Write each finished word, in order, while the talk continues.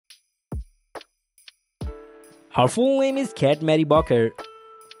Her full name is Kat Mary Barker.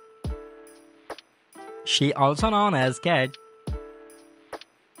 She also known as Kat.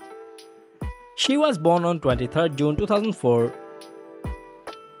 She was born on 23rd June 2004.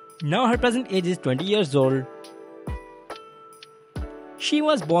 Now her present age is 20 years old. She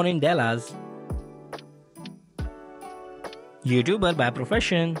was born in Dallas. YouTuber by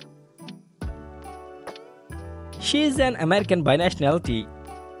profession. She is an American by nationality.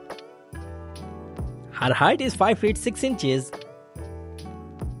 Her height is 5 feet 6 inches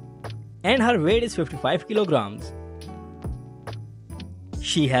and her weight is 55 kilograms.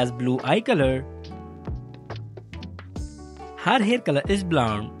 She has blue eye color. Her hair color is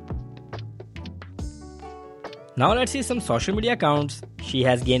blonde. Now let's see some social media accounts. She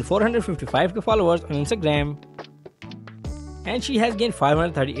has gained 455k followers on Instagram and she has gained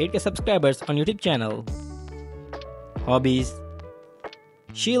 538k subscribers on YouTube channel. Hobbies.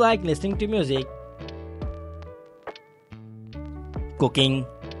 She likes listening to music, cooking,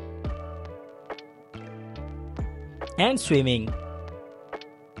 and swimming.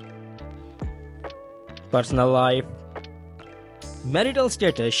 Personal life. Marital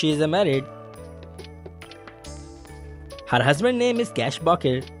status. She is married. Her husband's name is Cash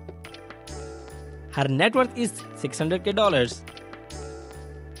Barker. Her net worth is $600k.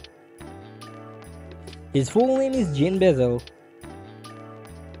 His full name is Bazil.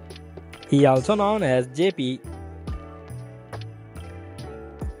 He also known as JP.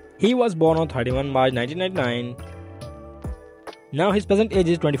 He was born on 31 March 1999. Now his present age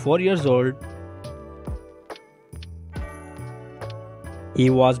is 24 years old. He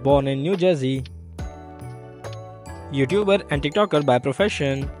was born in New Jersey. YouTuber and TikToker by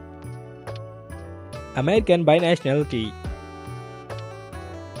profession. American by nationality.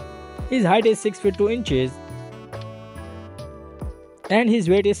 His height is 6 feet 2 inches and his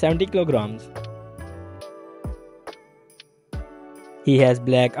weight is 70 kilograms. He has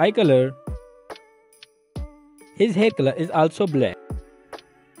black eye color. His hair color is also black.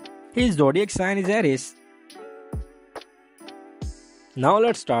 His zodiac sign is Aries. Now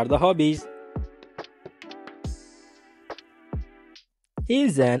let's start the hobbies. He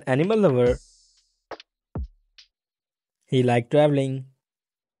is an animal lover. He likes traveling,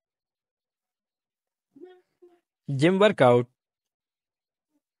 gym workout,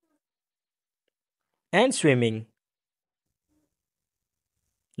 and swimming.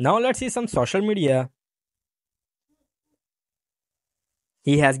 Now let's see some social media.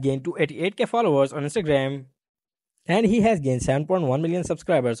 He has gained 288k followers on Instagram and he has gained 7.1 million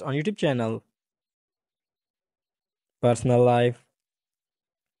subscribers on YouTube channel. Personal life.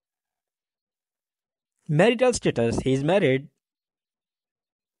 Marital status. He is married.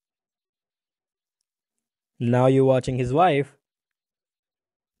 Now you're watching his wife.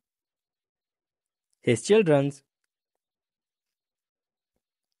 His children's.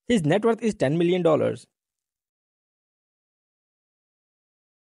 His net worth is $10 million.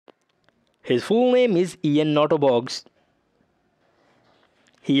 His full name is Ian Boggs.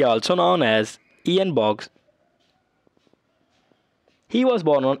 He also known as Ian Boggs. He was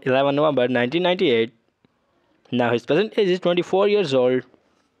born on 11 November 1998. Now his present age is 24 years old.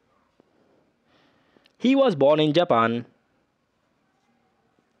 He was born in Japan.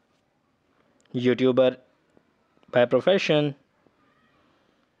 YouTuber by profession.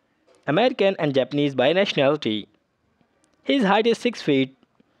 American and Japanese by nationality. His height is 6 feet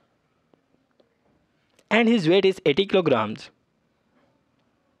and his weight is 80 kilograms.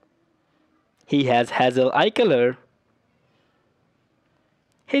 He has hazel eye color.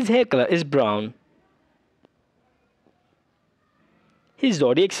 His hair color is brown. His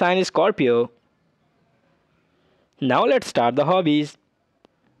zodiac sign is Scorpio. Now let's start the hobbies.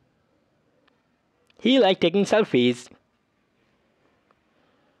 He likes taking selfies,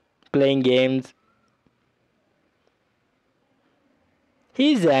 playing games.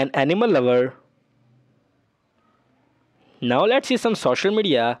 He is an animal lover. Now let's see some social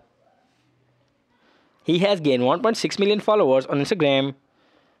media. He has gained 1.6 million followers on Instagram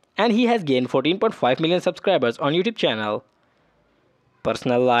and he has gained 14.5 million subscribers on YouTube channel.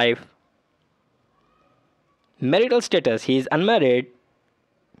 Personal life. Marital status. He is unmarried.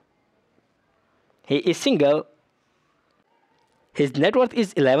 He is single. His net worth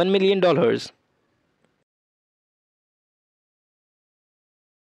is $11 million.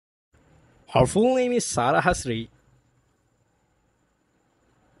 Her full name is Sara Hesri.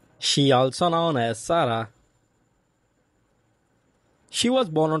 She also known as Sara. She was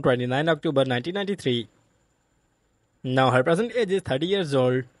born on 29 October 1993. Now her present age is 30 years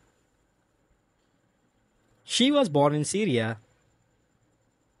old. She was born in Syria.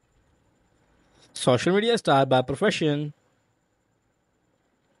 Social media star by profession.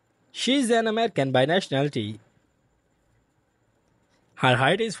 She is an American by nationality. Her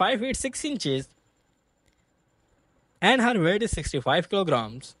height is 5 feet 6 inches and her weight is 65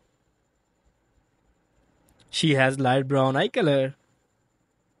 kilograms. She has light brown eye color.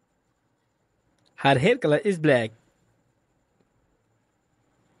 Her hair color is black.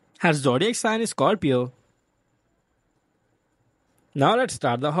 Her zodiac sign is Scorpio. Now let's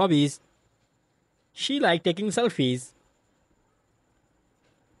start the hobbies. She likes taking selfies.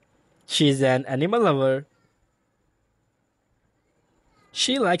 She is an animal lover.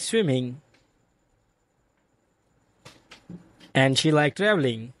 She likes swimming. And she likes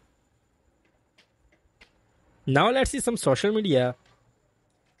traveling. Now let's see some social media.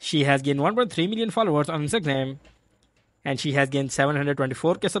 She has gained 1.3 million followers on Instagram. And she has gained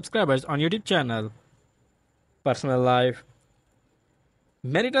 724k subscribers on YouTube channel. Personal life.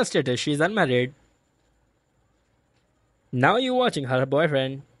 Marital status, she is unmarried. Now you're watching her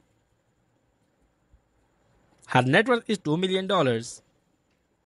boyfriend. Her net worth is $2 million.